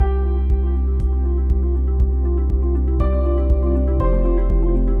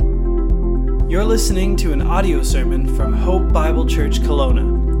You're listening to an audio sermon from Hope Bible Church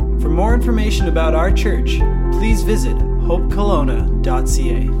Kelowna. For more information about our church, please visit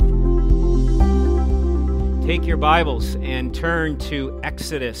hopekelowna.ca. Take your Bibles and turn to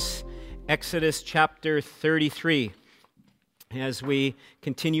Exodus chapter 33. As we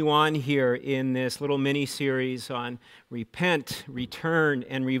continue on here in this little mini-series on repent, return,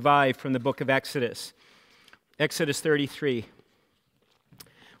 and revive from the book of Exodus. Exodus 33.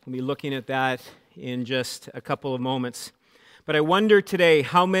 We'll be looking at that in just a couple of moments. But I wonder today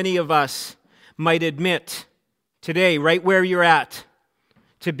how many of us might admit today, right where you're at,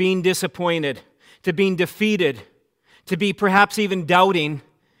 to being disappointed, to being defeated, to be perhaps even doubting,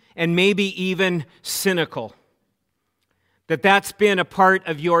 and maybe even cynical. That's been a part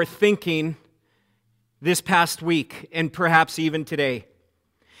of your thinking this past week and perhaps even today.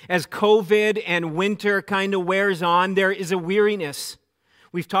 As COVID and winter kind of wears on, there is a weariness.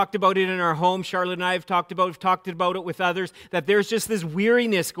 We've talked about it in our home. Charlotte and I have talked about it with others, that there's just this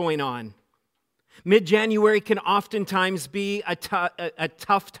weariness going on. Mid-January can oftentimes be a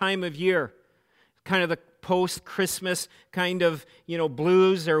tough time of year, kind of the post-Christmas kind of,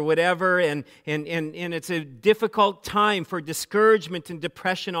 blues or whatever, and it's a difficult time for discouragement and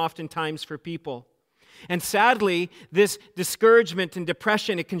depression oftentimes for people. And sadly, this discouragement and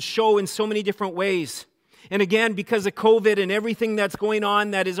depression, it can show in so many different ways. And again, because of COVID and everything that's going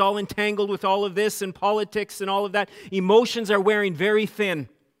on that is all entangled with all of this and politics and all of that, emotions are wearing very thin.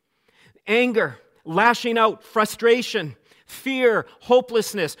 Anger, lashing out, frustration, fear,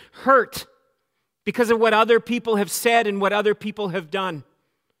 hopelessness, hurt because of what other people have said and what other people have done.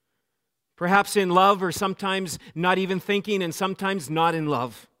 Perhaps in love or sometimes not even thinking and sometimes not in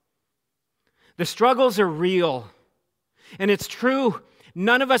love. The struggles are real. And it's true.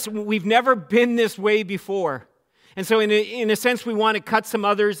 None of us, we've never been this way before. And so in a sense, we want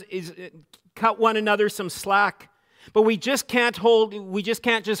to cut one another some slack. But we just can't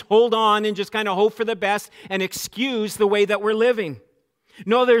just hold on and just kind of hope for the best and excuse the way that we're living.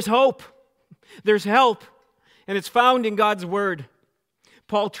 No, there's hope. There's help. And it's found in God's Word.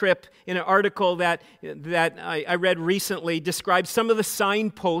 Paul Tripp, in an article that I read recently, describes some of the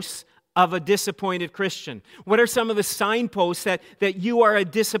signposts of a disappointed Christian. What are some of the signposts that you are a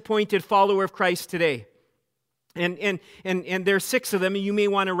disappointed follower of Christ today? And there's 6 of them, and you may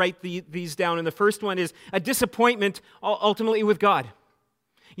want to write these down. And the first one is a disappointment ultimately with God.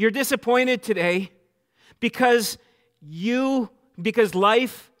 You're disappointed today because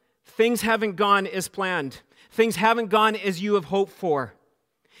life, things haven't gone as planned. Things haven't gone as you have hoped for.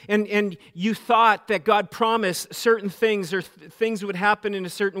 And you thought that God promised certain things or things would happen in a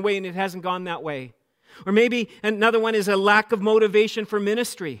certain way, and it hasn't gone that way. Or maybe another one is a lack of motivation for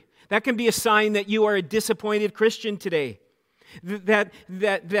ministry. That can be a sign that you are a disappointed Christian today. That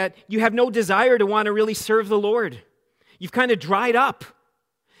you have no desire to want to really serve the Lord. You've kind of dried up.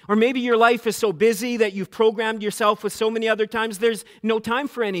 Or maybe your life is so busy that you've programmed yourself with so many other times, there's no time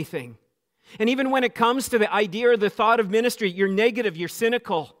for anything. And even when it comes to the idea or the thought of ministry, you're negative, you're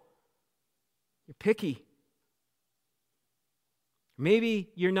cynical, you're picky. Maybe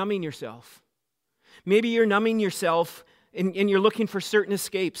you're numbing yourself. Maybe you're numbing yourself and you're looking for certain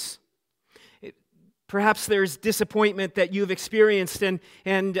escapes. Perhaps there's disappointment that you've experienced and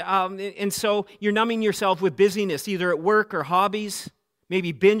so you're numbing yourself with busyness, either at work or hobbies,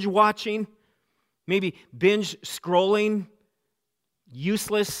 maybe binge watching, maybe binge scrolling,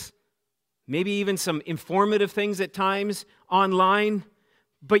 useless, maybe even some informative things at times online,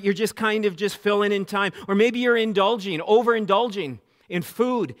 but you're just kind of just filling in time. Or maybe you're overindulging in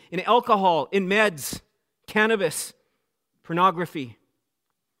food, in alcohol, in meds, cannabis, pornography.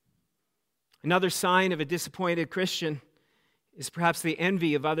 Another sign of a disappointed Christian is perhaps the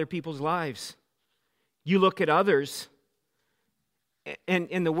envy of other people's lives. You look at others,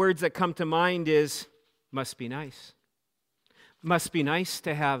 and the words that come to mind is, must be nice. Must be nice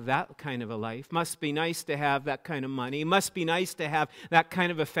to have that kind of a life. Must be nice to have that kind of money. Must be nice to have that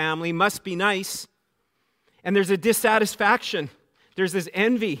kind of a family. Must be nice. And there's a dissatisfaction. There's this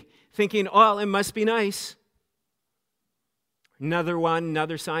envy, thinking, oh, it must be nice.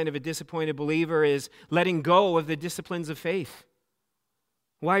 Another sign of a disappointed believer is letting go of the disciplines of faith.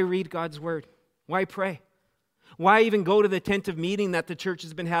 Why read God's Word? Why pray? Why even go to the tent of meeting that the church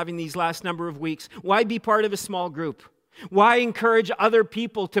has been having these last number of weeks? Why be part of a small group? Why encourage other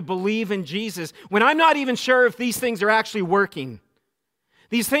people to believe in Jesus when I'm not even sure if these things are actually working?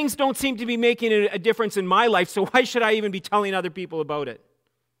 These things don't seem to be making a difference in my life, so why should I even be telling other people about it?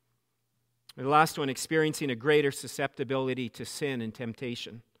 The last one, experiencing a greater susceptibility to sin and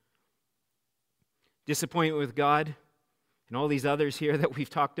temptation. Disappointment with God and all these others here that we've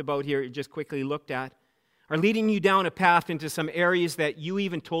talked about here, just quickly looked at, are leading you down a path into some areas that you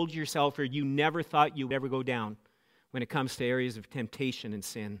even told yourself or you never thought you would ever go down when it comes to areas of temptation and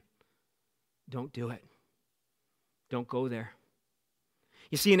sin. Don't do it. Don't go there.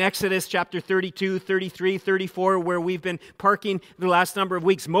 You see, in Exodus chapter 32, 33, 34, where we've been parking the last number of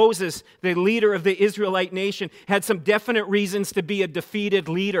weeks, Moses, the leader of the Israelite nation, had some definite reasons to be a defeated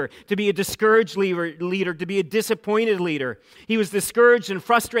leader, to be a discouraged leader, to be a disappointed leader. He was discouraged and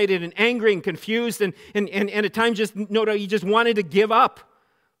frustrated and angry and confused and at times he just wanted to give up.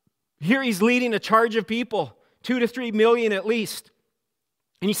 Here he's leading a charge of people, 2 to 3 million at least.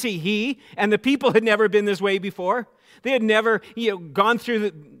 And you see, he and the people had never been this way before. They had never gone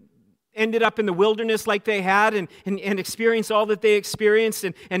through ended up in the wilderness like they had and experienced all that they experienced.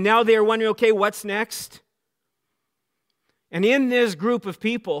 And now they are wondering, okay, what's next? And in this group of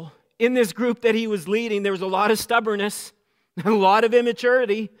people, in this group that he was leading, there was a lot of stubbornness, a lot of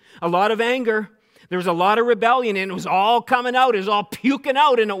immaturity, a lot of anger. There was a lot of rebellion, and it was all coming out. It was all puking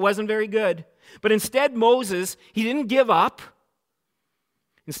out, and it wasn't very good. But instead, Moses, he didn't give up.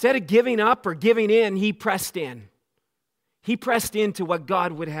 Instead of giving up or giving in, he pressed in. He pressed into what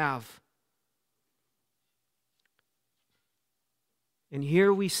God would have. And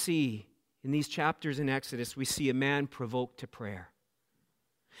here we see, in these chapters in Exodus, we see a man provoked to prayer.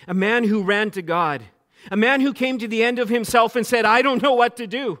 A man who ran to God. A man who came to the end of himself and said, I don't know what to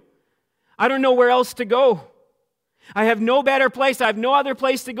do. I don't know where else to go. I have no better place. I have no other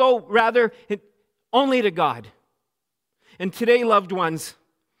place to go, rather, only to God. And today, loved ones,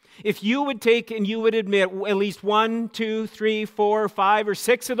 if you would take and you would admit at least 1, 2, 3, 4, 5, or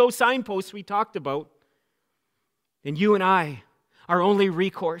 6 of those signposts we talked about, and you and I, our only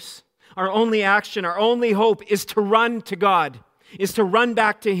recourse, our only action, our only hope is to run to God, is to run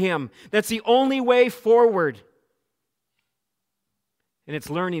back to Him. That's the only way forward. And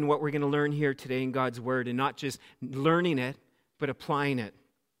it's learning what we're going to learn here today in God's Word, and not just learning it, but applying it.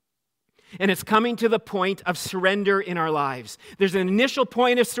 And it's coming to the point of surrender in our lives. There's an initial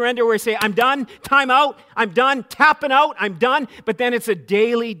point of surrender where we say, I'm done, time out, I'm done, tapping out, I'm done. But then it's a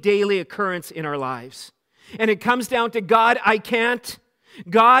daily occurrence in our lives. And it comes down to, God, I can't.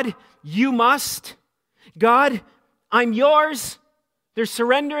 God, you must. God, I'm yours. There's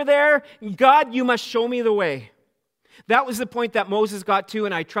surrender there. God, you must show me the way. That was the point that Moses got to,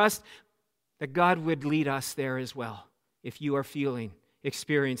 and I trust that God would lead us there as well. If you are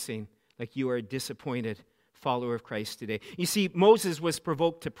experiencing like you are a disappointed follower of Christ today. You see, Moses was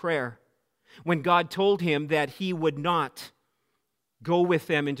provoked to prayer when God told him that he would not go with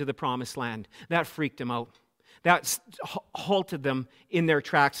them into the promised land. That freaked him out. That halted them in their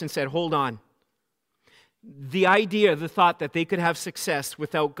tracks and said, hold on. The idea, the thought that they could have success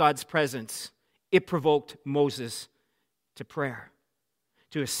without God's presence, it provoked Moses to prayer,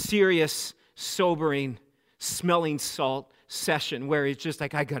 to a serious, sobering, smelling salt session where it's just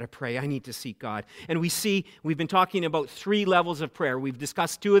like, I got to pray. I need to seek God. And we've been talking about 3 levels of prayer. We've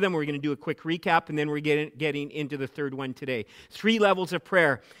discussed 2 of them. We're going to do a quick recap, and then we're getting into the third one today. 3 levels of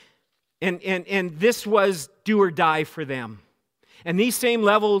prayer. And this was do or die for them. And these same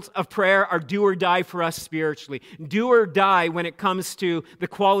levels of prayer are do or die for us spiritually. Do or die when it comes to the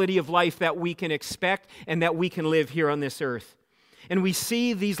quality of life that we can expect and that we can live here on this earth. And we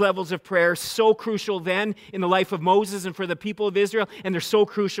see these levels of prayer so crucial then in the life of Moses and for the people of Israel, and they're so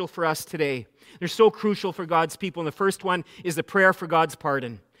crucial for us today. They're so crucial for God's people. And the first one is the prayer for God's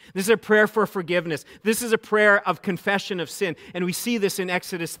pardon. This is a prayer for forgiveness. This is a prayer of confession of sin. And we see this in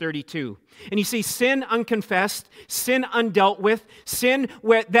Exodus 32. And you see sin unconfessed, sin undealt with, sin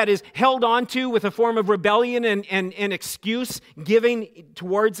that is held onto with a form of rebellion and excuse giving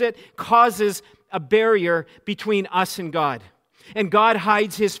towards it causes a barrier between us and God. And God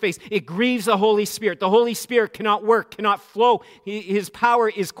hides His face. It grieves the Holy Spirit. The Holy Spirit cannot work, cannot flow. His power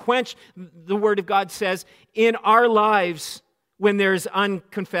is quenched, the Word of God says, in our lives when there's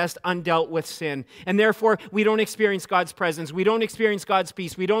unconfessed, undealt with sin. And therefore, we don't experience God's presence. We don't experience God's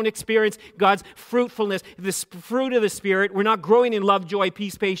peace. We don't experience God's fruitfulness, the fruit of the Spirit. We're not growing in love, joy,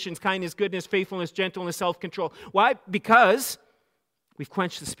 peace, patience, kindness, goodness, faithfulness, gentleness, self-control. Why? Because we've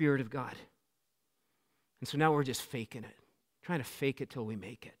quenched the Spirit of God. And so now we're just faking it. Trying to fake it till we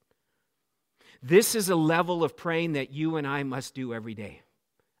make it. This is a level of praying that you and I must do every day.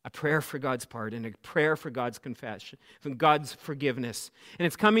 A prayer for God's pardon, a prayer for God's confession, for God's forgiveness. And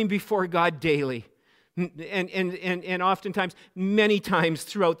it's coming before God daily. And oftentimes, many times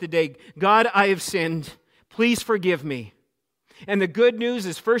throughout the day, God, I have sinned. Please forgive me. And the good news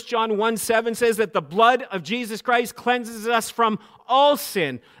is 1 John 1:7 says that the blood of Jesus Christ cleanses us from all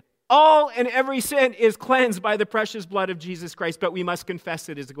sin. All and every sin is cleansed by the precious blood of Jesus Christ, but we must confess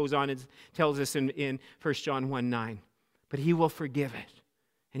it, as it goes on and tells us in 1 John 1:9. But he will forgive it,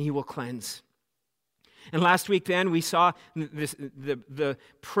 and he will cleanse. And last week then, we saw the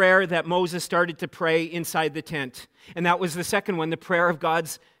prayer that Moses started to pray inside the tent. And that was the second one, the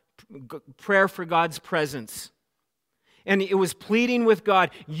prayer for God's presence. And it was pleading with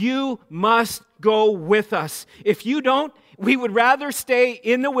God, you must go with us. If you don't, we would rather stay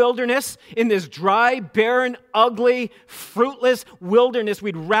in the wilderness, in this dry, barren, ugly, fruitless wilderness.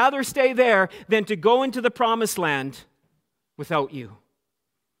 We'd rather stay there than to go into the promised land without you.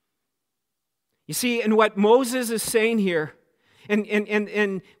 You see, and what Moses is saying here, and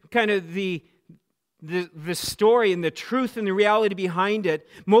kind of the story and the truth and the reality behind it,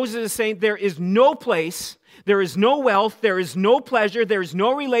 Moses is saying there is no place, there is no wealth, there is no pleasure, there is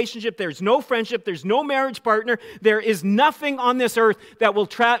no relationship, there is no friendship, there's no marriage partner, there is nothing on this earth that will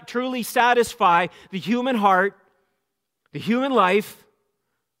truly satisfy the human heart, the human life.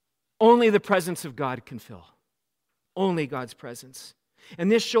 Only the presence of God can fill. Only God's presence.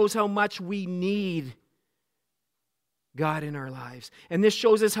 And this shows how much we need God in our lives. And this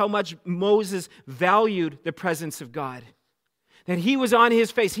shows us how much Moses valued the presence of God. That he was on his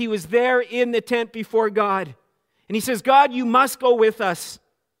face. He was there in the tent before God. And he says, God, you must go with us.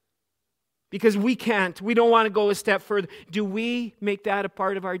 Because we can't. We don't want to go a step further. Do we make that a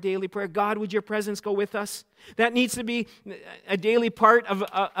part of our daily prayer? God, would your presence go with us? That needs to be a daily part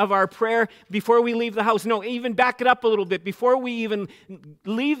of our prayer before we leave the house. No, even back it up a little bit. Before we even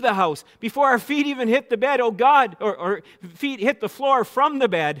leave the house, before our feet even hit the bed, oh God, or feet hit the floor from the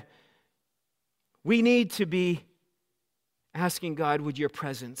bed, we need to be asking God, would your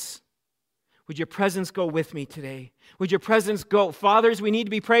presence go with me today? Would your presence go? Fathers, we need to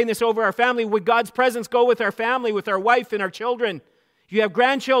be praying this over our family. Would God's presence go with our family, with our wife and our children? If you have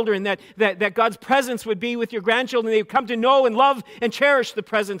grandchildren, that God's presence would be with your grandchildren. They would come to know and love and cherish the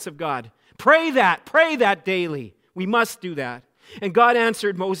presence of God. Pray that daily. We must do that. And God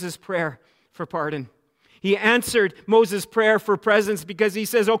answered Moses' prayer for pardon. He answered Moses' prayer for presence because he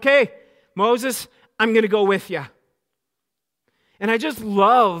says, okay, Moses, I'm going to go with you. And I just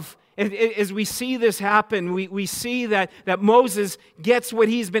love, as we see this happen, we see that Moses gets what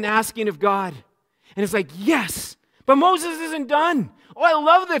he's been asking of God. And it's like, yes, but Moses isn't done. Oh, I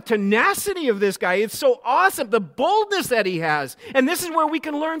love the tenacity of this guy. It's so awesome, the boldness that he has. And this is where we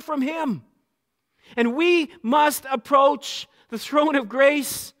can learn from him. And we must approach the throne of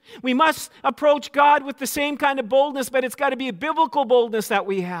grace. We must approach God with the same kind of boldness, but it's got to be a biblical boldness that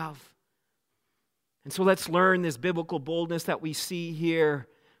we have. And so let's learn this biblical boldness that we see here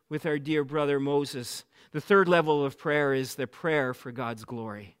with our dear brother Moses. The third level of prayer is the prayer for God's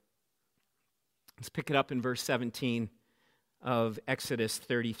glory. Let's pick it up in verse 17 of Exodus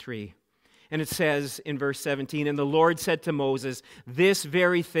 33. And it says in verse 17, and the Lord said to Moses, this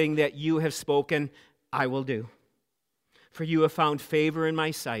very thing that you have spoken, I will do. For you have found favor in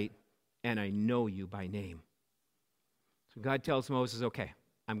my sight, and I know you by name. So God tells Moses, okay,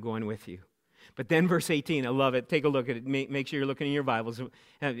 I'm going with you. But then verse 18, I love it. Take a look at it. Make sure you're looking in your Bibles.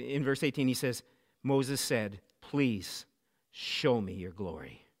 In verse 18, he says, Moses said, please show me your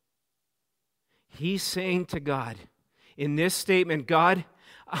glory. He's saying to God, in this statement, God,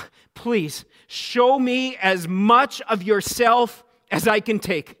 please show me as much of yourself as I can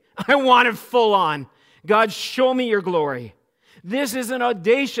take. I want it full on. God, show me your glory. This is an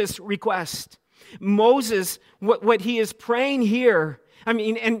audacious request. Moses, what he is praying here,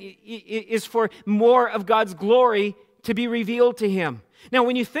 is for more of God's glory to be revealed to him. Now,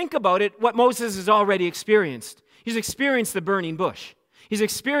 when you think about it, what Moses has already experienced, he's experienced the burning bush. He's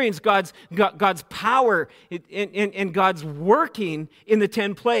experienced God's power and God's working in the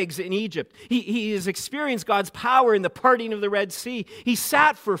 10 plagues in Egypt. He has experienced God's power in the parting of the Red Sea. He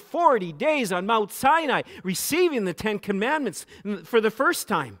sat for 40 days on Mount Sinai, receiving the 10 commandments for the first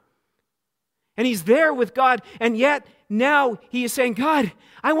time. And he's there with God, and yet now he is saying, God,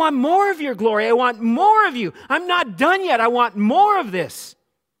 I want more of your glory. I want more of you. I'm not done yet. I want more of this.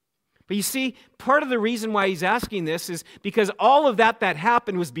 But you see, part of the reason why he's asking this is because all of that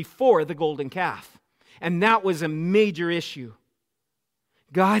happened was before the golden calf. And that was a major issue.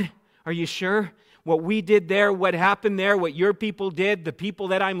 God, are you sure? What we did there, what happened there, what your people did, the people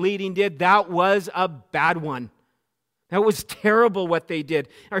that I'm leading did, that was a bad one. That was terrible what they did.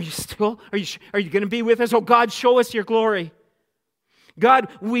 Are you going to be with us? Oh God, show us your glory. God,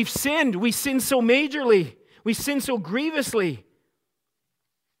 we've sinned. We sinned so majorly. We sinned so grievously.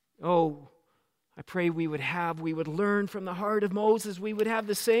 Oh, I pray we would learn from the heart of Moses. We would have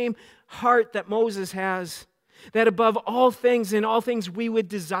the same heart that Moses has. that above all things, in all things we would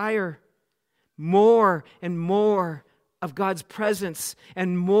desire more and more of God's presence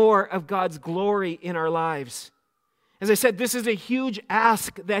and more of God's glory in our lives. As I said, this is a huge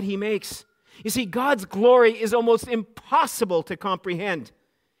ask that he makes. You see, God's glory is almost impossible to comprehend,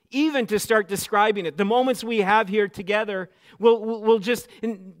 even to start describing it. The moments we have here together will just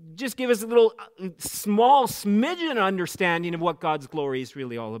give us a little small smidgen understanding of what God's glory is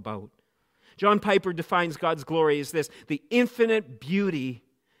really all about. John Piper defines God's glory as this: the infinite beauty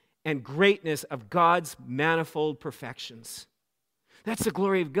and greatness of God's manifold perfections. That's the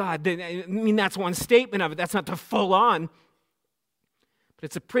glory of God. I mean, that's one statement of it. That's not the full on. But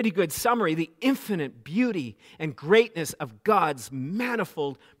it's a pretty good summary. The infinite beauty and greatness of God's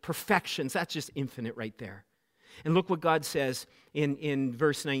manifold perfections. That's just infinite right there. And look what God says in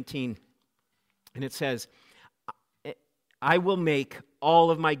verse 19. And it says, I will make all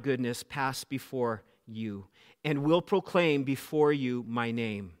of my goodness pass before you, and will proclaim before you my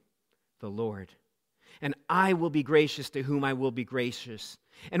name, the Lord. And I will be gracious to whom I will be gracious,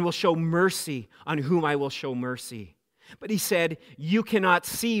 and will show mercy on whom I will show mercy. But he said, you cannot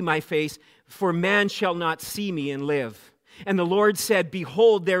see my face, for man shall not see me and live. And the Lord said,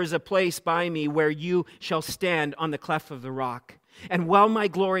 behold, there is a place by me where you shall stand on the cleft of the rock. And while my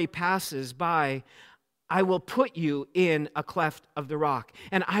glory passes by, I will put you in a cleft of the rock,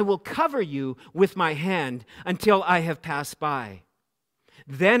 and I will cover you with my hand until I have passed by.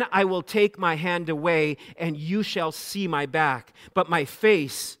 Then I will take my hand away, and you shall see my back, but my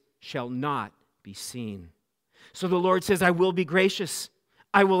face shall not be seen. So the Lord says, I will be gracious.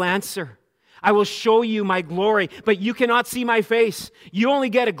 I will answer. I will show you my glory, but you cannot see my face. You only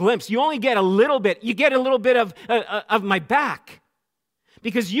get a glimpse. You only get a little bit. You get a little bit of my back,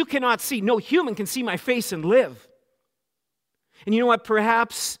 because you cannot see. No human can see my face and live. And you know what?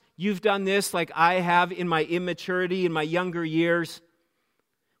 Perhaps you've done this like I have in my immaturity, in my younger years,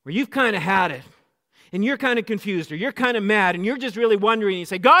 where you've kind of had it, and you're kind of confused, or you're kind of mad, and you're just really wondering, and you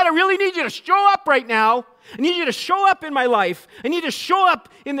say, God, I really need you to show up right now. I need you to show up in my life. I need to show up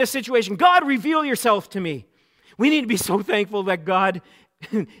in this situation. God, reveal yourself to me. We need to be so thankful that God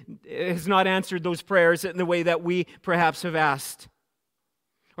has not answered those prayers in the way that we perhaps have asked.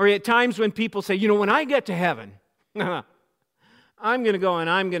 Or at times when people say, when I get to heaven, I'm going to go and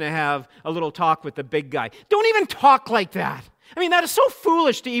I'm going to have a little talk with the big guy. Don't even talk like that. I mean, that is so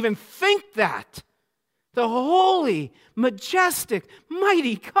foolish to even think that. The holy, majestic,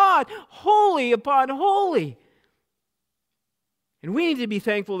 mighty God, holy upon holy. And we need to be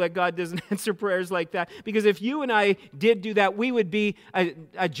thankful that God doesn't answer prayers like that, because if you and I did do that, we would be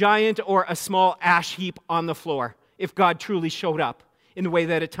a giant or a small ash heap on the floor if God truly showed up in the way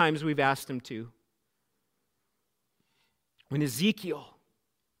that at times we've asked him to. When Ezekiel,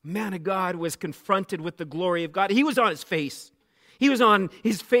 man of God, was confronted with the glory of God, he was on his face. He was on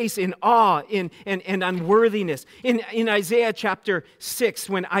his face in awe and unworthiness. In Isaiah chapter 6,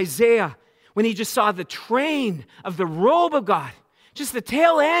 when he just saw the train of the robe of God, just the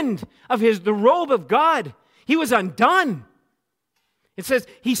tail end of the robe of God, he was undone. It says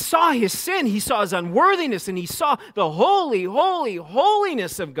he saw his sin, he saw his unworthiness, and he saw the holy, holy,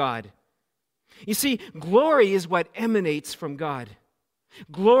 holiness of God. You see, glory is what emanates from God.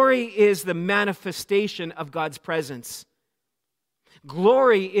 Glory is the manifestation of God's presence.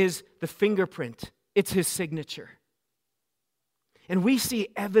 Glory is the fingerprint. It's his signature. And we see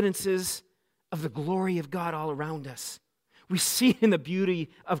evidences of the glory of God all around us. We see it in the beauty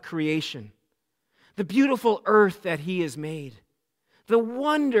of creation, the beautiful earth that he has made, the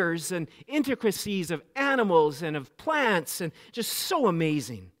wonders and intricacies of animals and of plants, and just so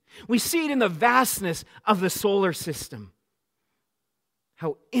amazing. We see it in the vastness of the solar system,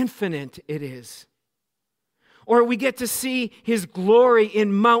 how infinite it is. Or we get to see his glory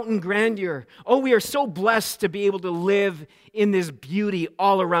in mountain grandeur. Oh, we are so blessed to be able to live in this beauty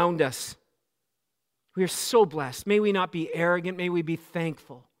all around us. We are so blessed. May we not be arrogant. May we be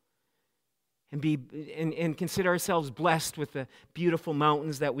thankful and consider ourselves blessed with the beautiful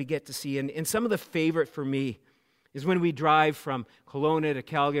mountains that we get to see. And some of the favorite for me is when we drive from Kelowna to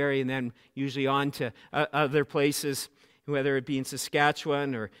Calgary and then usually on to other places, whether it be in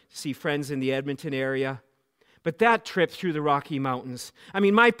Saskatchewan or see friends in the Edmonton area. But that trip through the Rocky Mountains, I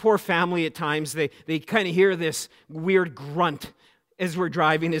mean, my poor family at times, they kind of hear this weird grunt as we're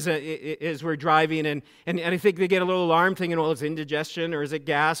driving, and I think they get a little alarmed thinking, well, it's indigestion or is it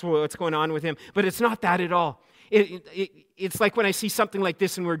gas? Well, what's going on with him? But it's not that at all. It's like when I see something like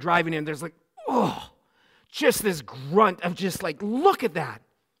this and we're driving and there's like, just this grunt of just like, look at that.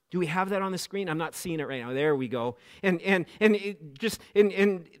 Do we have that on the screen? I'm not seeing it right now. There we go. And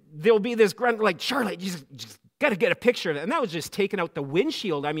there'll be this grunt like, Charlotte, you just got to get a picture of it. And that was just taking out the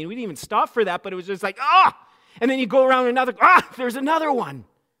windshield. I mean, we didn't even stop for that, but it was just like, And then you go around another, there's another one.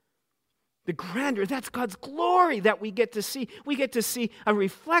 The grandeur, that's God's glory that we get to see. We get to see a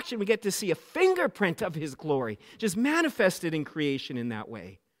reflection. We get to see a fingerprint of His glory, just manifested in creation in that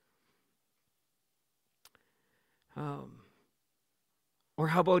way. Or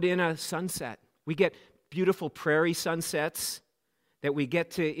how about in a sunset? We get beautiful prairie sunsets that we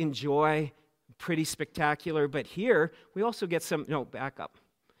get to enjoy, pretty spectacular. But here, we also get some, back up.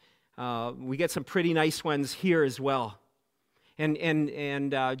 We get some pretty nice ones here as well.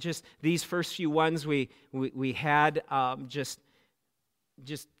 And just these first few ones we had just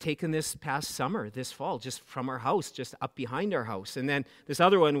taken this past summer, this fall, just from our house, just up behind our house. And then this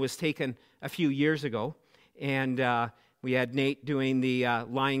other one was taken a few years ago. And we had Nate doing the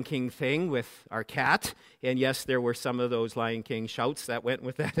Lion King thing with our cat. And yes, there were some of those Lion King shouts that went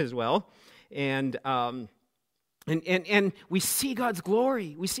with that as well. And we see God's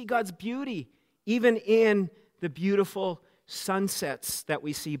glory. We see God's beauty, even in the beautiful sunsets that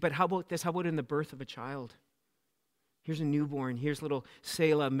we see. But how about this? How about in the birth of a child? Here's a newborn. Here's little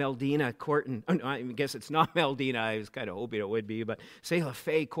Selah Meldina Corton. Oh, no, I guess it's not Meldina. I was kind of hoping it would be, but Selah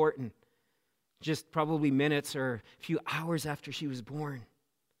Faye Corton. Just probably minutes or a few hours after she was born.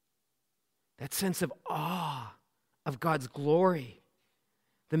 That sense of awe of God's glory.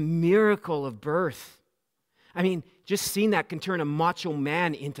 The miracle of birth. I mean, just seeing that can turn a macho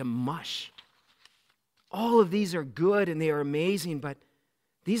man into mush. All of these are good and they are amazing, but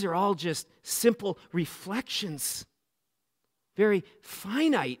these are all just simple reflections. Very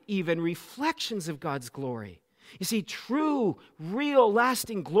finite, even reflections of God's glory. You see, true, real,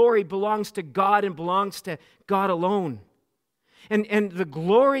 lasting glory belongs to God and belongs to God alone. And the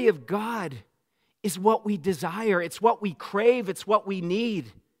glory of God is what we desire. It's what we crave. It's what we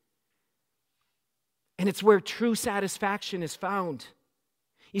need. And it's where true satisfaction is found.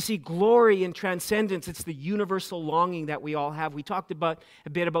 You see, glory and transcendence, it's the universal longing that we all have. We talked a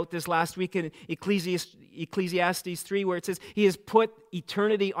bit about this last week in Ecclesiastes 3, where it says, He has put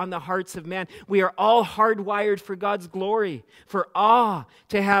eternity on the hearts of men. We are all hardwired for God's glory, for awe,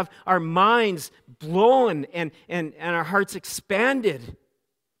 to have our minds blown and our hearts expanded,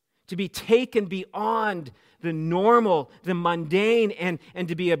 to be taken beyond the normal, the mundane, and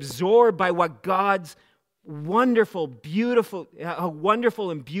to be absorbed by what God's wonderful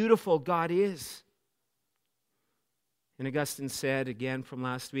and beautiful God is. And Augustine said, again from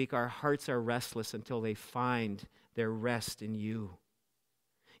last week, our hearts are restless until they find their rest in you.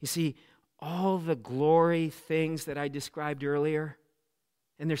 You see, all the glory things that I described earlier,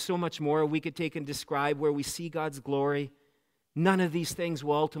 and there's so much more we could take and describe where we see God's glory, none of these things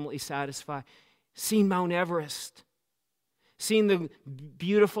will ultimately satisfy. Seeing Mount Everest, seeing the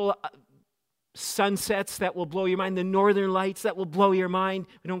beautiful sunsets that will blow your mind, the northern lights that will blow your mind.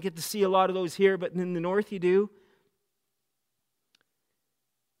 We don't get to see a lot of those here, but in the north you do.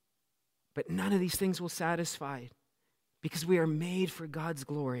 But none of these things will satisfy because we are made for God's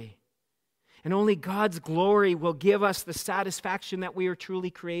glory. And only God's glory will give us the satisfaction that we are truly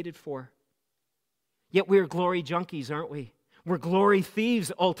created for. Yet we are glory junkies, aren't we? We're glory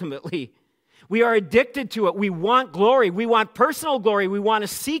thieves ultimately. We are addicted to it. We want glory. We want personal glory. We want to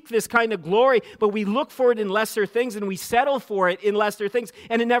seek this kind of glory, but we look for it in lesser things and we settle for it in lesser things,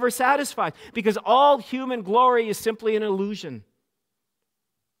 and it never satisfies because all human glory is simply an illusion.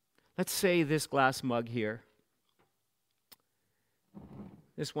 Let's say this glass mug here,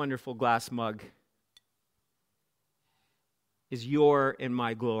 this wonderful glass mug, is your and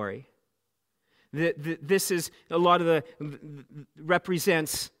my glory. This is a lot of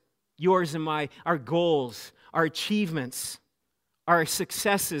represents yours and our goals, our achievements, our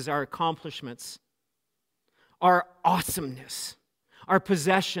successes, our accomplishments, our awesomeness, our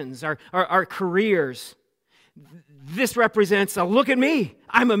possessions, our careers. This represents a look at me,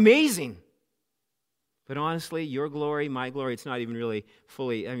 I'm amazing. But honestly, your glory, my glory, it's not even really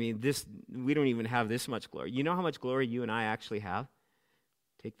fully, we don't even have this much glory. You know how much glory you and I actually have?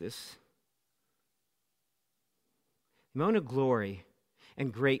 Take this. The amount of glory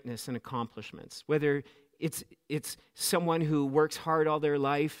and greatness and accomplishments, whether it's someone who works hard all their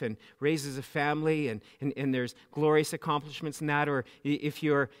life and raises a family and there's glorious accomplishments in that, or if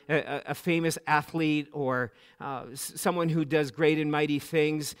you're a famous athlete or someone who does great and mighty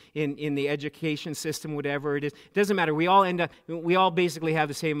things in the education system, whatever it is, it doesn't matter. We all basically have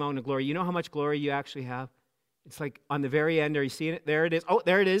the same amount of glory. You know how much glory you actually have? It's like on the very end, are you seeing it? There it is. Oh,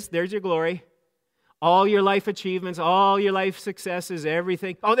 there it is. There's your glory. All your life achievements, all your life successes,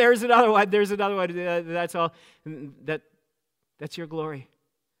 everything. Oh, there's another one. There's another one. That's all. That's your glory.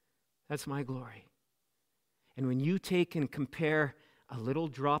 That's my glory. And when you take and compare a little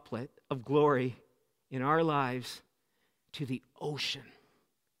droplet of glory in our lives to the ocean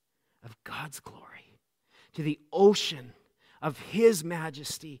of God's glory, to the ocean of His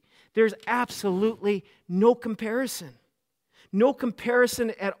majesty, there's absolutely no comparison. No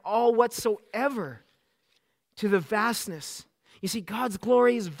comparison at all whatsoever to the vastness. You see, God's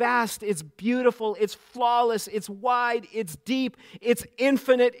glory is vast, it's beautiful, it's flawless, it's wide, it's deep, it's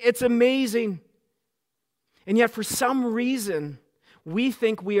infinite, it's amazing. And yet for some reason, we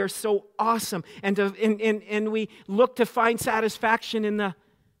think we are so awesome, and we look to find satisfaction in the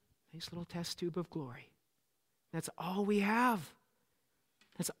nice little test tube of glory. That's all we have.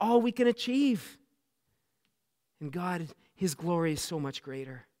 That's all we can achieve. And God, His glory is so much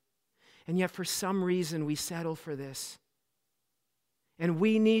greater. And yet for some reason we settle for this. And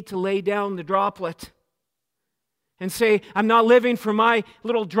we need to lay down the droplet and say, I'm not living for my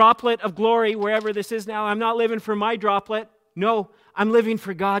little droplet of glory, wherever this is now. I'm not living for my droplet. No, I'm living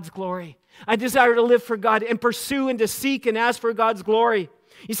for God's glory. I desire to live for God and pursue and to seek and ask for God's glory.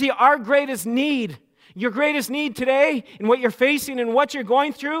 You see, our greatest need, your greatest need today and what you're facing and what you're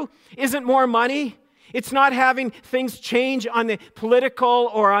going through isn't more money. It's not having things change on the political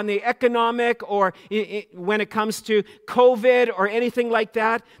or on the economic or when it comes to COVID or anything like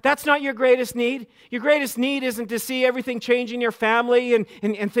that. That's not your greatest need. Your greatest need isn't to see everything change in your family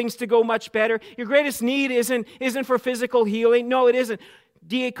and things to go much better. Your greatest need isn't for physical healing. No, it isn't.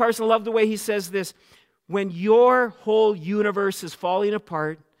 D.A. Carson, I love the way he says this. When your whole universe is falling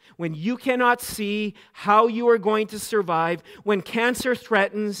apart, when you cannot see how you are going to survive, when cancer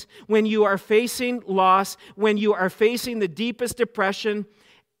threatens, when you are facing loss, when you are facing the deepest depression,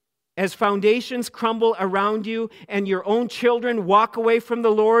 as foundations crumble around you and your own children walk away from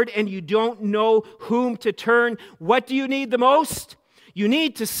the Lord and you don't know whom to turn, what do you need the most? You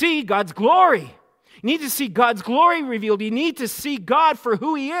need to see God's glory. You need to see God's glory revealed. You need to see God for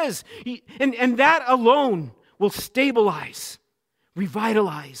who He is. And that alone will stabilize,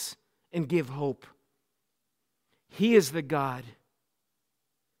 revitalize, and give hope. He is the God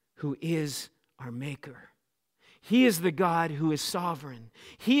who is our Maker. He is the God who is sovereign.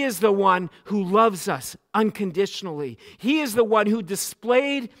 He is the one who loves us unconditionally. He is the one who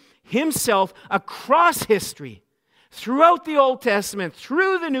displayed Himself across history, throughout the Old Testament,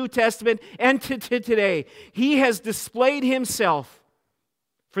 through the New Testament, and to today. He has displayed Himself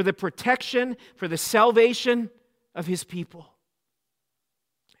for the protection, for the salvation of His people.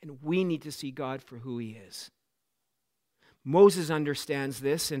 And we need to see God for who He is. Moses understands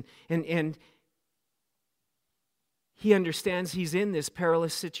this, and he understands he's in this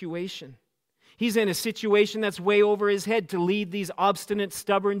perilous situation. He's in a situation that's way over his head to lead these obstinate,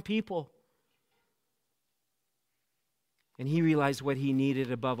 stubborn people. And he realized what he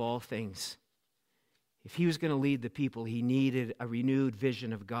needed above all things. If he was going to lead the people, he needed a renewed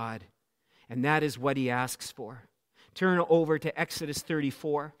vision of God. And that is what he asks for. Turn over to Exodus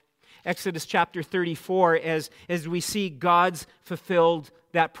 34. Exodus chapter 34, as we see God's fulfilled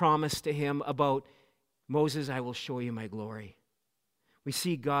that promise to him about, Moses, I will show you my glory. We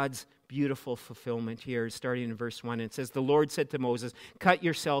see God's beautiful fulfillment here, starting in verse 1. It says, the Lord said to Moses, cut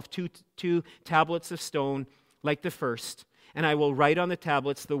yourself two tablets of stone like the first, and I will write on the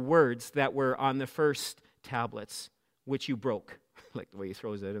tablets the words that were on the first tablets, which you broke. Like the way he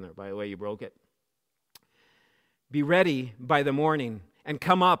throws that in there, by the way, you broke it. Be ready by the morning and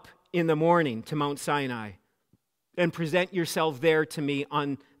come up in the morning to Mount Sinai and present yourself there to me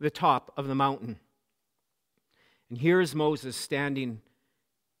on the top of the mountain. And here is Moses standing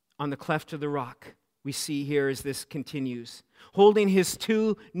on the cleft of the rock. We see here as this continues, holding his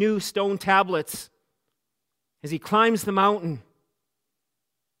 2 new stone tablets as he climbs the mountain,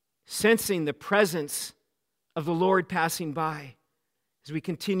 sensing the presence of the Lord passing by. As we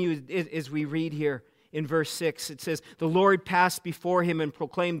continue, as we read here in verse 6, it says, the Lord passed before him and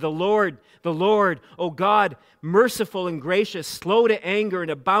proclaimed, the Lord, O God, merciful and gracious, slow to anger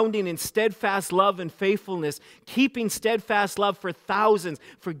and abounding in steadfast love and faithfulness, keeping steadfast love for thousands,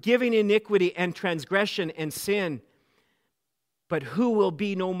 forgiving iniquity and transgression and sin. But who will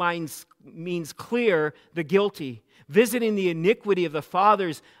be no means clear the guilty, visiting the iniquity of the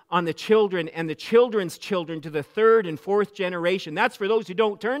fathers on the children and the children's children to the 3rd and 4th generation. That's for those who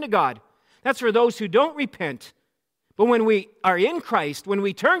don't turn to God. That's for those who don't repent. But when we are in Christ, when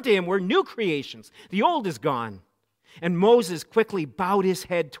we turn to Him, we're new creations. The old is gone. And Moses quickly bowed his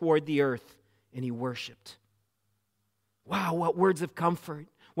head toward the earth and he worshiped. Wow, what words of comfort.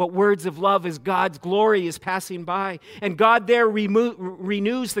 What words of love as God's glory is passing by. And God there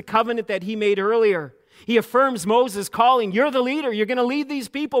renews the covenant that he made earlier. He affirms Moses' calling. You're the leader. You're going to lead these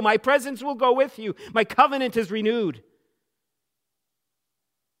people. My presence will go with you. My covenant is renewed.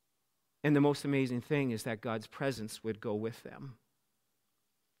 And the most amazing thing is that God's presence would go with them.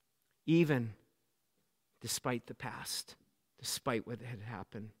 Even despite the past, despite what had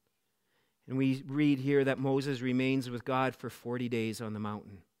happened. And we read here that Moses remains with God for 40 days on the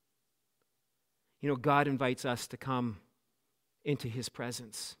mountain. You know, God invites us to come into his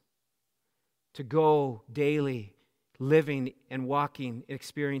presence, to go daily, living and walking,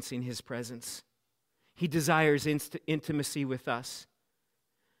 experiencing his presence. He desires intimacy with us.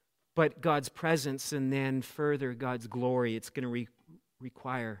 But God's presence and then further God's glory, it's going to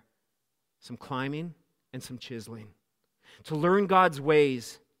require some climbing and some chiseling. To learn God's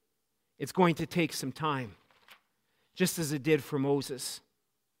ways, it's going to take some time, just as it did for Moses.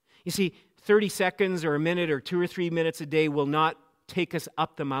 You see, 30 seconds or a minute or 2 or 3 minutes a day will not take us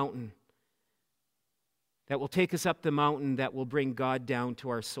up the mountain. That will take us up the mountain that will bring God down to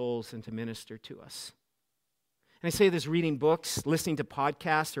our souls and to minister to us. And I say this, reading books, listening to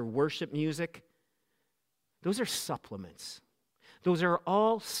podcasts or worship music, those are supplements. Those are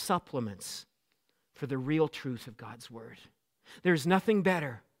all supplements for the real truth of God's Word. There's nothing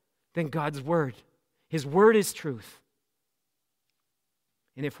better than God's Word. His Word is truth.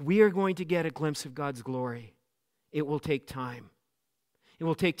 And if we are going to get a glimpse of God's glory, it will take time. It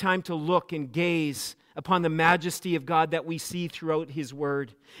will take time to look and gaze upon the majesty of God that we see throughout his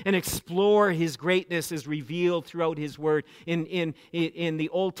Word and explore his greatness as revealed throughout his Word in the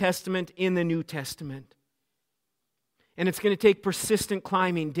Old Testament, in the New Testament. And it's going to take persistent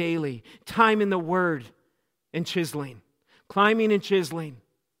climbing daily, time in the Word and chiseling, climbing and chiseling,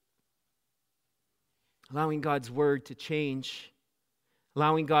 allowing God's Word to change,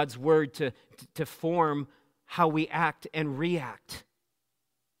 allowing God's Word to form how we act and react.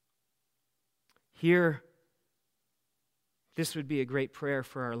 Here, this would be a great prayer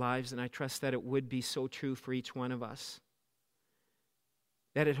for our lives, and I trust that it would be so true for each one of us.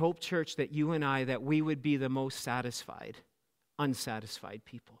 That at Hope Church, that you and I, that we would be the most satisfied, unsatisfied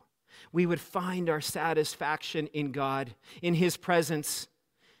people. We would find our satisfaction in God, in his presence,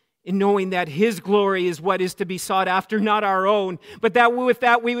 in knowing that his glory is what is to be sought after, not our own, but that with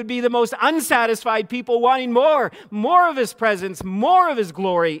that we would be the most unsatisfied people, wanting more of his presence, more of his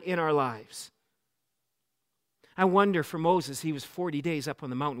glory in our lives. I wonder, for Moses, he was 40 days up on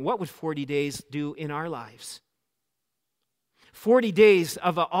the mountain. What would 40 days do in our lives? 40 days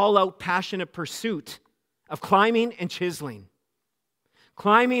of an all-out passionate pursuit of climbing and chiseling.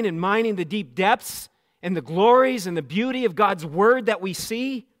 Climbing and mining the deep depths and the glories and the beauty of God's Word that we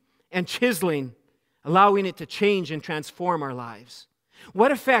see, and chiseling, allowing it to change and transform our lives.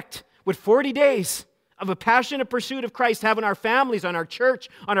 What effect would 40 days of a passionate pursuit of Christ have on our families, on our church,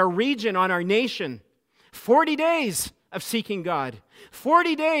 on our region, on our nation? 40 days of seeking God.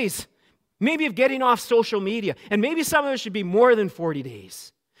 40 days maybe of getting off social media. And maybe some of us should be more than 40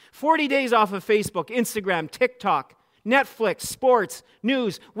 days. 40 days off of Facebook, Instagram, TikTok, Netflix, sports,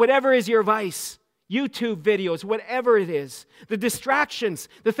 news, whatever is your vice. YouTube videos, whatever it is. The distractions,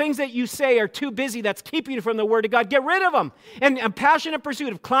 the things that you say are too busy that's keeping you from the Word of God. Get rid of them. And a passionate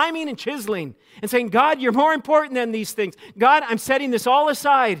pursuit of climbing and chiseling and saying, God, you're more important than these things. God, I'm setting this all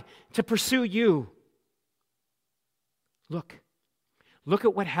aside to pursue you. Look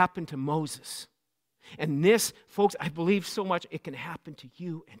at what happened to Moses. And this, folks, I believe so much it can happen to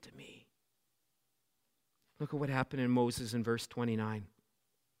you and to me. Look at what happened in Moses in verse 29.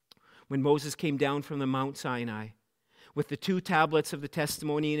 When Moses came down from the Mount Sinai with the 2 tablets of the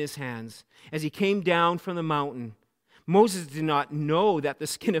testimony in his hands, as he came down from the mountain, Moses did not know that the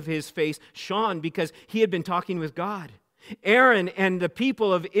skin of his face shone because he had been talking with God. Aaron and the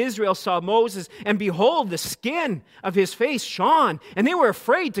people of Israel saw Moses, and behold, the skin of his face shone, and they were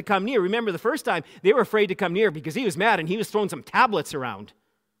afraid to come near. Remember, the first time, they were afraid to come near because he was mad and he was throwing some tablets around.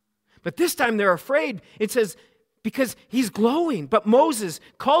 But this time they're afraid, it says, because he's glowing. But Moses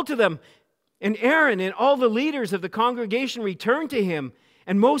called to them, and Aaron and all the leaders of the congregation returned to him,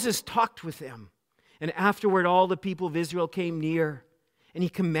 and Moses talked with them. And afterward all the people of Israel came near, and he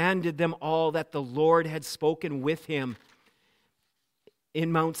commanded them all that the Lord had spoken with him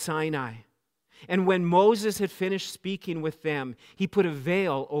in Mount Sinai. And when Moses had finished speaking with them, he put a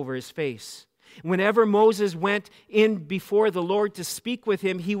veil over his face. Whenever Moses went in before the Lord to speak with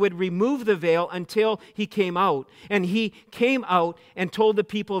him, he would remove the veil until he came out. And he came out and told the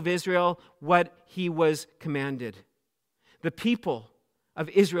people of Israel what he was commanded. The people of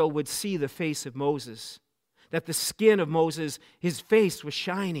Israel would see the face of Moses. that the skin of Moses, his face was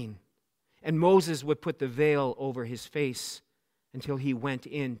shining, and Moses would put the veil over his face until he went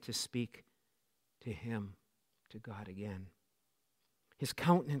in to speak to him, to God again. His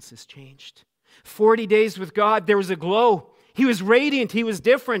countenance has changed. 40 days with God, there was a glow. He was radiant, he was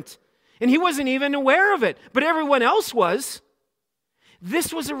different, and he wasn't even aware of it, but everyone else was.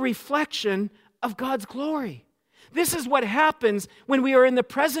 This was a reflection of God's glory. This is what happens when we are in the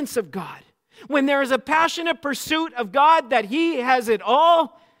presence of God. When there is a passionate pursuit of God, that He has it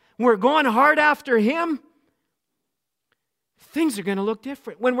all, we're going hard after Him, things are going to look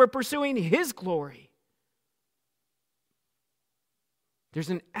different. When we're pursuing His glory, there's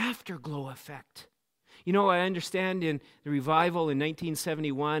an afterglow effect. You know, I understand in the revival in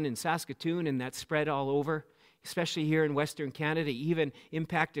 1971 in Saskatoon, and that spread all over, especially here in Western Canada, even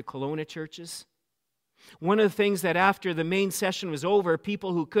impacted Kelowna churches. One of the things that after the main session was over,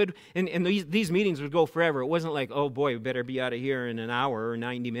 people who could, and these meetings would go forever. It wasn't like, oh boy, we better be out of here in an hour or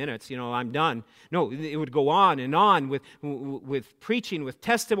 90 minutes, I'm done. No, it would go on with preaching, with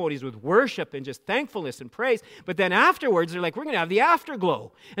testimonies, with worship, and just thankfulness and praise. But then afterwards, they're like, we're going to have the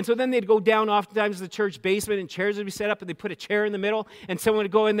afterglow. And so then they'd go down oftentimes to the church basement, and chairs would be set up, and they'd put a chair in the middle, and someone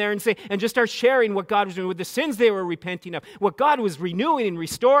would go in there and say, and just start sharing what God was doing, with the sins they were repenting of, what God was renewing and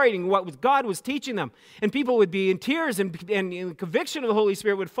restoring, and what God was teaching them. And people would be in tears, and the conviction of the Holy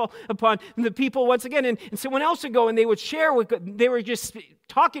Spirit would fall upon the people once again. And someone else would go and they would share what they were just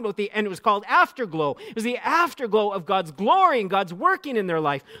talking about, and it was called afterglow. It was the afterglow of God's glory and God's working in their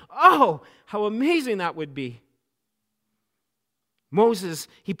life. Oh, how amazing that would be. Moses,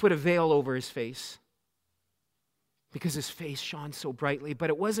 he put a veil over his face because his face shone so brightly. But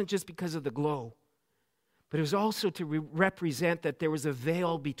it wasn't just because of the glow, but it was also to represent that there was a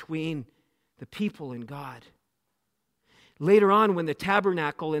veil between the people and God. Later on, when the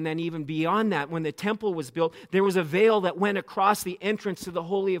tabernacle, and then even beyond that, when the temple was built, there was a veil that went across the entrance to the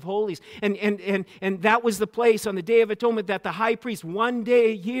Holy of Holies. And that was the place on the Day of Atonement that the high priest, one day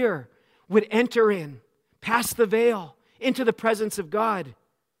a year, would enter in, past the veil, into the presence of God.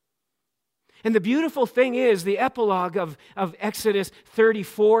 And the beautiful thing is, the epilogue of Exodus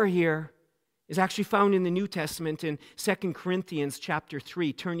 34 here is actually found in the New Testament in 2 Corinthians chapter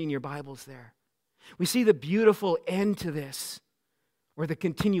 3. Turn in your Bibles there. We see the beautiful end to this, or the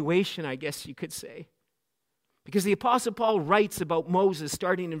continuation, I guess you could say. Because the Apostle Paul writes about Moses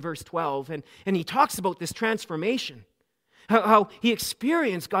starting in verse 12, and he talks about this transformation, how he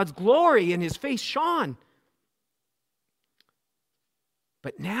experienced God's glory and his face shone.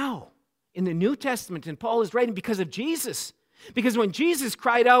 But now, in the New Testament, and Paul is writing because of Jesus, because when Jesus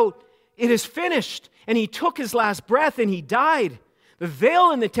cried out, "It is finished," and he took his last breath and he died, the veil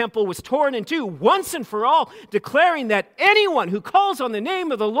in the temple was torn in two once and for all, declaring that anyone who calls on the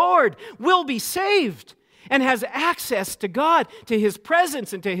name of the Lord will be saved and has access to God, to His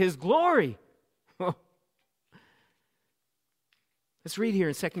presence, and to His glory. Let's read here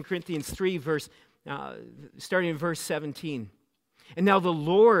in 2 Corinthians 3, starting in verse 17. And now the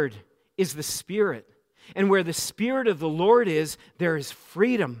Lord is the Spirit, and where the Spirit of the Lord is, there is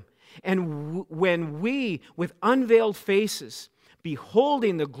freedom. And when we, with unveiled faces,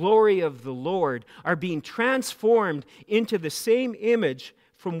 beholding the glory of the Lord, are being transformed into the same image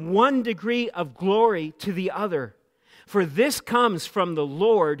from one degree of glory to the other, for this comes from the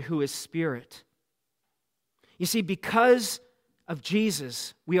Lord who is Spirit. You see, because of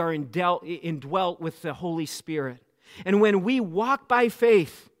Jesus, we are indwelt with the Holy Spirit. And when we walk by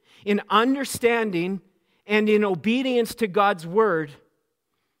faith in understanding and in obedience to God's word,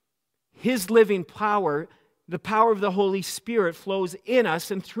 His living power, the power of the Holy Spirit, flows in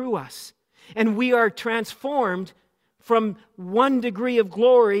us and through us. And we are transformed from one degree of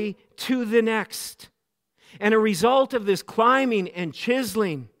glory to the next. And a result of this climbing and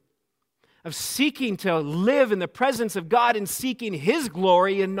chiseling, of seeking to live in the presence of God and seeking His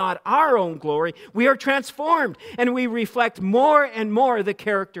glory and not our own glory, we are transformed and we reflect more and more the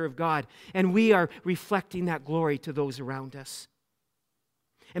character of God. And we are reflecting that glory to those around us.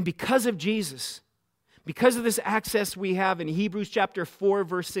 And because of Jesus, because of this access we have in Hebrews chapter 4,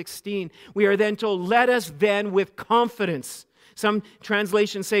 verse 16, we are then told, let us then with confidence, some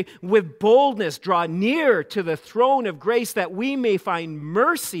translations say, with boldness, draw near to the throne of grace that we may find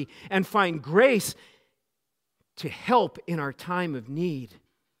mercy and find grace to help in our time of need.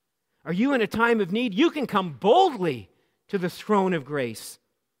 Are you in a time of need? You can come boldly to the throne of grace.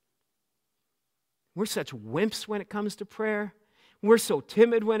 We're such wimps when it comes to prayer. We're so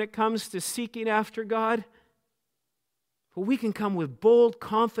timid when it comes to seeking after God. But we can come with bold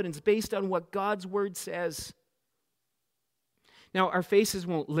confidence based on what God's word says. Now, our faces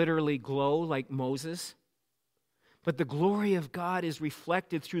won't literally glow like Moses, But the glory of God is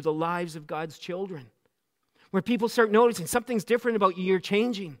reflected through the lives of God's children, where people start noticing something's different about you. You're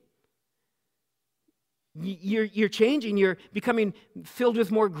changing. You're changing. You're becoming filled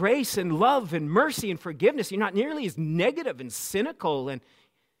with more grace and love and mercy and forgiveness. You're not nearly as negative and cynical, and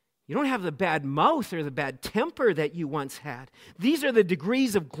you don't have the bad mouth or the bad temper that you once had. These are the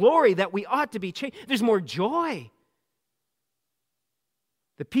degrees of glory that we ought to be changed. There's more joy.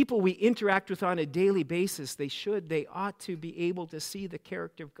 The people we interact with on a daily basis, they ought to be able to see the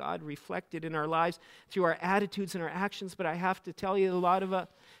character of God reflected in our lives through our attitudes and our actions. But I have to tell you, a lot of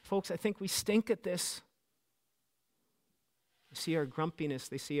folks, I think we stink at this. They see our grumpiness,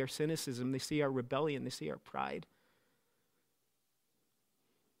 they see our cynicism, they see our rebellion, they see our pride.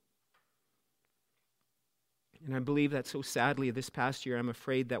 And I believe that so sadly this past year, I'm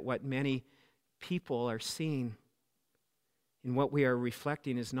afraid that what many people are seeing in what we are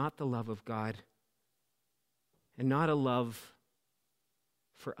reflecting is not the love of God and not a love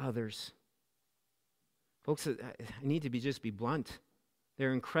for others. Folks, I need to just be blunt. There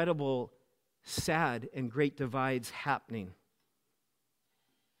are incredible, sad, and great divides happening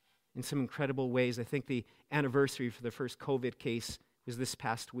in some incredible ways. I think the anniversary for the first COVID case was this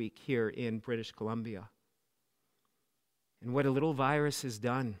past week here in British Columbia. And what a little virus has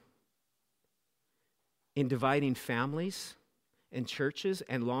done in dividing families and churches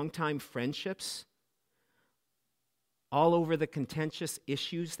and longtime friendships all over the contentious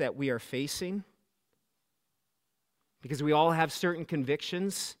issues that we are facing, because we all have certain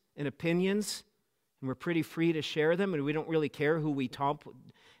convictions and opinions, and we're pretty free to share them, and we don't really care who we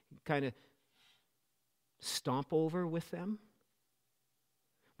kind of stomp over with them.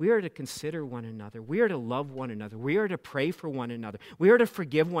 We are to consider one another. We are to love one another. We are to pray for one another. We are to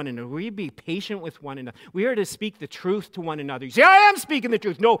forgive one another. We are to be patient with one another. We are to speak the truth to one another. You say, I am speaking the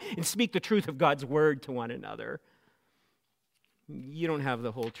truth. No, and speak the truth of God's word to one another. You don't have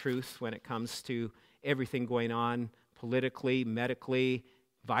the whole truth when it comes to everything going on politically, medically,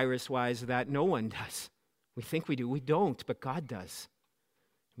 virus-wise, that no one does. We think we do. We don't, but God does.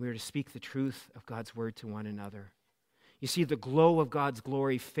 We are to speak the truth of God's word to one another. You see, the glow of God's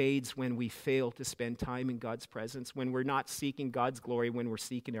glory fades when we fail to spend time in God's presence, when we're not seeking God's glory, when we're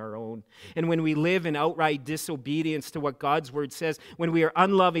seeking our own. And when we live in outright disobedience to what God's word says, when we are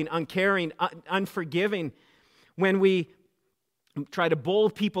unloving, uncaring, unforgiving, when we try to bowl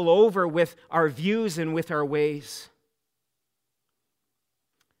people over with our views and with our ways.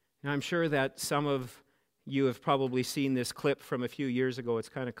 Now, I'm sure that some of you have probably seen this clip from a few years ago. It's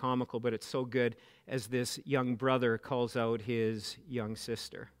kind of comical, but it's so good, as this young brother calls out his young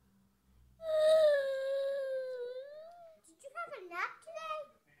sister. Did you have a nap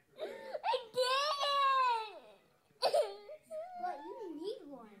today? I didn't. But you need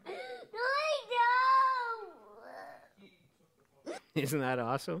one. No, I don't. Isn't that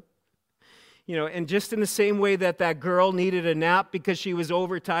awesome? You know, and just in the same way that girl needed a nap because she was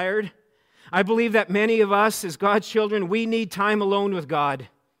overtired, I believe that many of us as God's children, we need time alone with God.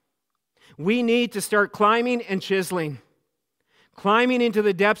 We need to start climbing and chiseling. Climbing into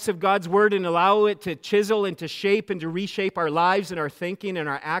the depths of God's word and allow it to chisel and to shape and to reshape our lives and our thinking and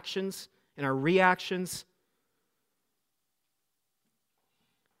our actions and our reactions.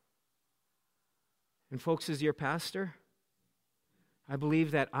 And folks, as your pastor, I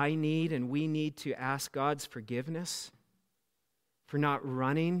believe that I need and we need to ask God's forgiveness for not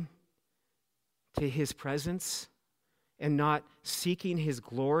running to His presence and not seeking His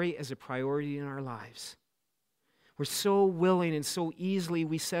glory as a priority in our lives. We're so willing and so easily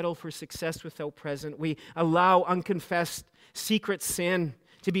we settle for success without present. We allow unconfessed secret sin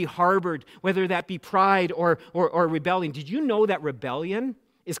to be harbored, whether that be pride or rebellion. Did you know that rebellion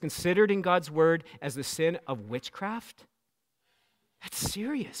is considered in God's word as the sin of witchcraft? That's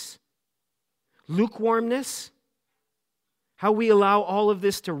serious. Lukewarmness, how we allow all of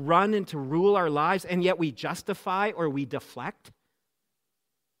this to run and to rule our lives, and yet we justify or we deflect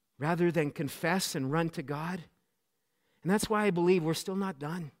rather than confess and run to God. And that's why I believe we're still not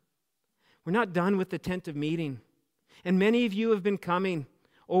done. We're not done with the tent of meeting. And many of you have been coming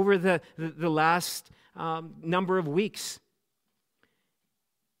over the last number of weeks.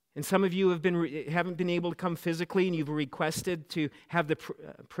 And some of you haven't been able to come physically, and you've requested to have the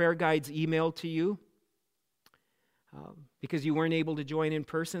prayer guides emailed to you because you weren't able to join in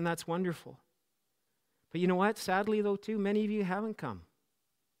person. That's wonderful. But you know what? Sadly, though, too, many of you haven't come.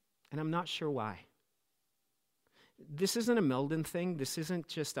 And I'm not sure why. This isn't a Meldon thing. This isn't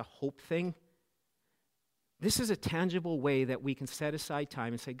just a hope thing. This is a tangible way that we can set aside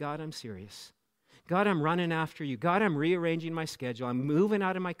time and say, God, I'm serious. God, I'm running after you. God, I'm rearranging my schedule. I'm moving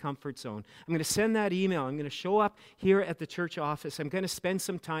out of my comfort zone. I'm going to send that email. I'm going to show up here at the church office. I'm going to spend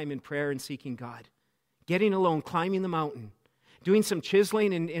some time in prayer and seeking God. Getting alone, climbing the mountain, doing some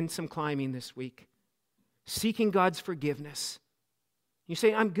chiseling and some climbing this week. Seeking God's forgiveness. You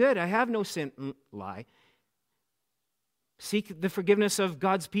say, I'm good. I have no sin. Lie. Seek the forgiveness of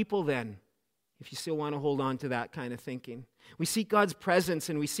God's people then, if you still want to hold on to that kind of thinking. We seek God's presence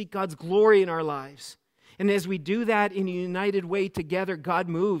and we seek God's glory in our lives. And as we do that in a united way together, God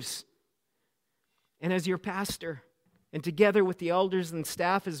moves. And as your pastor, and together with the elders and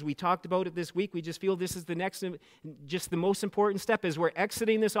staff, as we talked about it this week, we just feel this is the next, just the most important step. As we're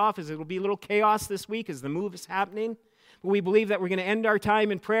exiting this office, it'll be a little chaos this week as the move is happening. But we believe that we're going to end our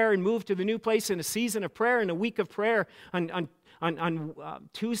time in prayer and move to the new place in a season of prayer and a week of prayer on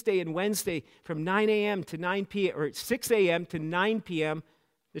Tuesday and Wednesday from 9 a.m. to 9 p.m. or 6 a.m. to 9 p.m.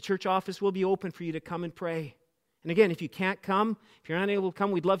 The church office will be open for you to come and pray. And again, if you can't come, if you're unable to come,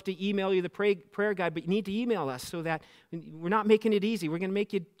 we'd love to email you the prayer guide, but you need to email us so that we're not making it easy. We're going to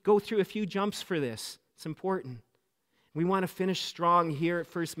make you go through a few jumps for this. It's important. We want to finish strong here at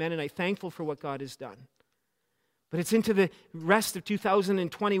First Mennonite, thankful for what God has done. But it's into the rest of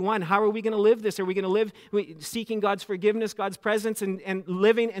 2021. How are we going to live this? Are we going to live seeking God's forgiveness, God's presence, and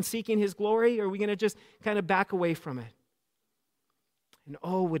living and seeking His glory? Or are we going to just kind of back away from it? And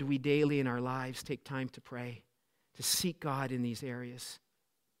oh, would we daily in our lives take time to pray, to seek God in these areas.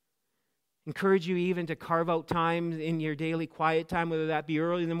 Encourage you even to carve out time in your daily quiet time, whether that be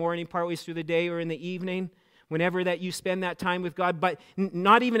early in the morning, partway through the day, or in the evening. Whenever that you spend that time with God, but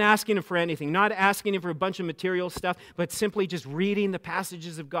not even asking Him for anything, not asking Him for a bunch of material stuff, but simply just reading the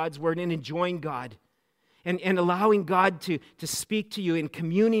passages of God's Word and enjoying God and allowing God to speak to you and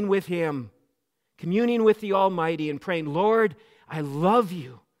communing with Him, communing with the Almighty and praying, Lord, I love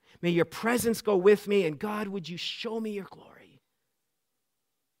you. May your presence go with me, and God, would you show me your glory?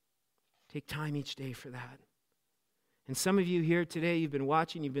 Take time each day for that. And some of you here today, you've been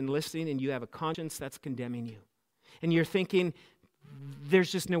watching, you've been listening, and you have a conscience that's condemning you. And you're thinking, there's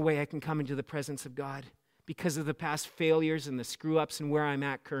just no way I can come into the presence of God because of the past failures and the screw-ups and where I'm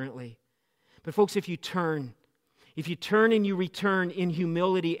at currently. But folks, if you turn and you return in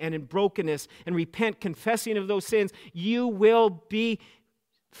humility and in brokenness and repent, confessing of those sins, you will be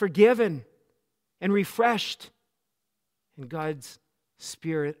forgiven and refreshed. And God's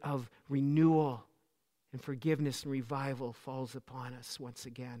spirit of renewal and forgiveness and revival falls upon us once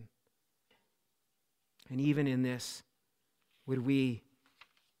again. And even in this, would we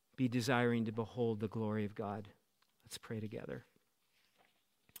be desiring to behold the glory of God? Let's pray together.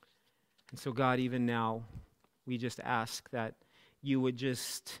 And so, God, even now, we just ask that you would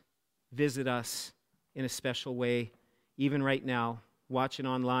just visit us in a special way, even right now, watching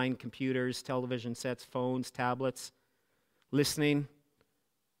online, computers, television sets, phones, tablets, listening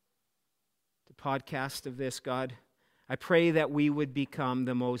podcast of this, God. I pray that we would become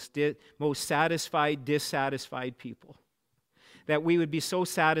the most satisfied, dissatisfied people. That we would be so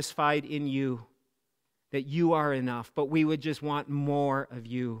satisfied in you that you are enough, but we would just want more of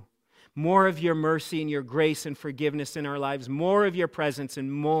you. More of your mercy and your grace and forgiveness in our lives. More of your presence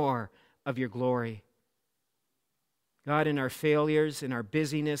and more of your glory. God, in our failures, in our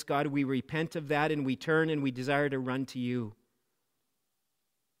busyness, God, we repent of that and we turn and we desire to run to you.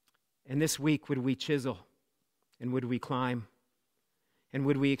 And this week, would we chisel and would we climb? And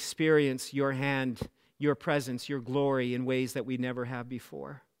would we experience your hand, your presence, your glory in ways that we never have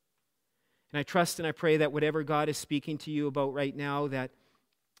before? And I trust and I pray that whatever God is speaking to you about right now, that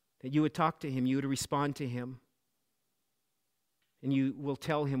you would talk to Him, you would respond to Him. And you will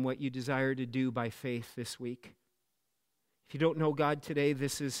tell Him what you desire to do by faith this week. If you don't know God today,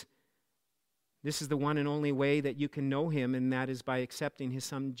 this is the one and only way that you can know Him, and that is by accepting His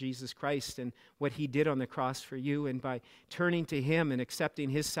Son, Jesus Christ, and what He did on the cross for you, and by turning to Him and accepting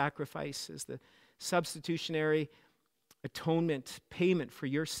His sacrifice as the substitutionary atonement, payment for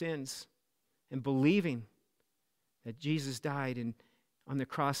your sins, and believing that Jesus died on the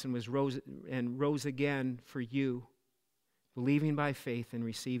cross and rose again for you. Believing by faith and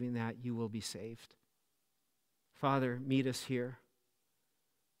receiving that, you will be saved. Father, meet us here.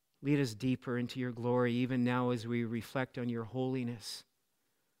 Lead us deeper into your glory, even now as we reflect on your holiness,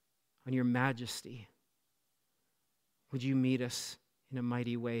 on your majesty. Would you meet us in a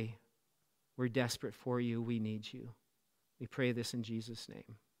mighty way? We're desperate for you. We need you. We pray this in Jesus'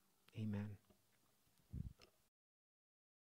 name. Amen.